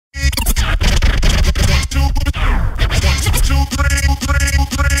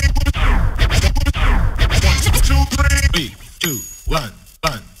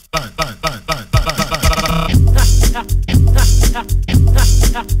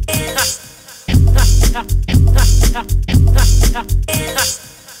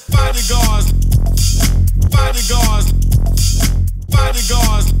Bodyguards, bodyguards,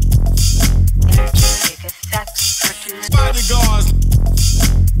 bodyguards. Synergistic effects produced. Bodyguards,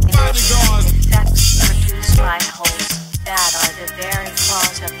 bodyguards. Effects produced by holes that are the very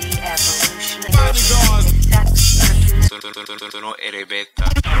cause of the evolution. Effects produced. 人のエレベーター、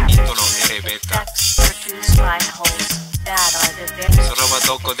インドのエレベーター。 Produced by holes that are the very. それは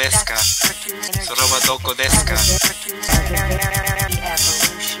どこですか？それはどこですか？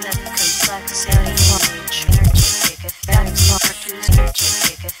 Evolution of complexity. Synergistic effects produce.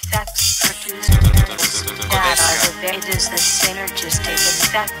 Synergistic effects produce. It is the synergistic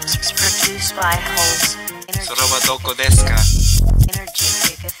effects produced by holes. それはどこですか？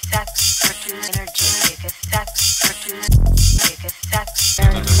 Synergistic effects produce. Synergistic effects produce. Synergistic effects.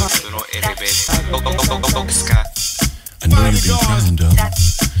 人のエレベーター、どこですか？ I know you've been crying, dog.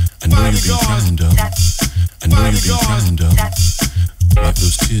 I know you've been crying, dog. I know you've been crying, dog. Wipe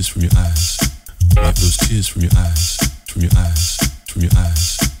those tears from your eyes. Wipe those tears from your eyes. From your eyes. From your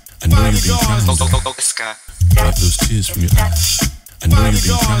eyes. I know you've been crying, ど dog. こですか？ Wipe those tears from your eyes. I know you've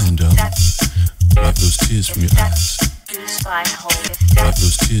been crying, dog. Wipe those tears from your eyes. Produced by holes. Wipe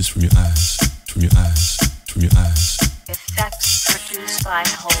those tears from your eyes. From your eyes. From your eyes. Effects produced by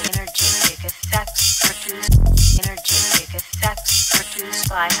whole. Synergistic effects produced. Synergistic effects produced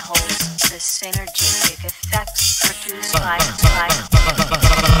by holes. The synergistic effects produced by.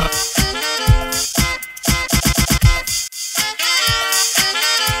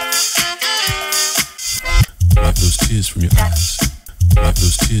 Wipe those tears from your eyes. Wipe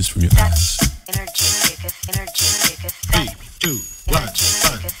those tears from your eyes. Synergistic effects. 3, 2, 1.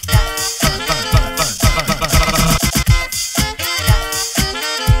 Synergistic effects.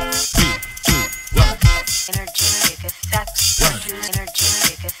 3, 2, 1. Synergistic effects produce.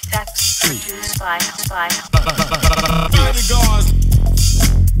 Synergistic effects produced by. Bodyguards,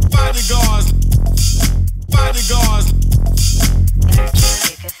 bodyguards, bodyguards.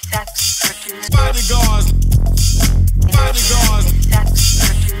 Synergistic effects produced. Bodyguards, bodyguards. Effects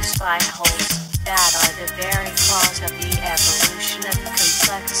produced by holes that are the very cause of the evolution of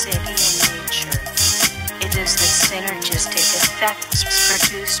complexity in nature. It is the synergistic effects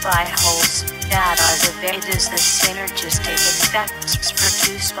produced by holes that are the very. It is the synergistic effects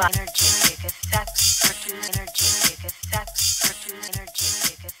produced by. Synergistic effects produce. Synergistic effects produce.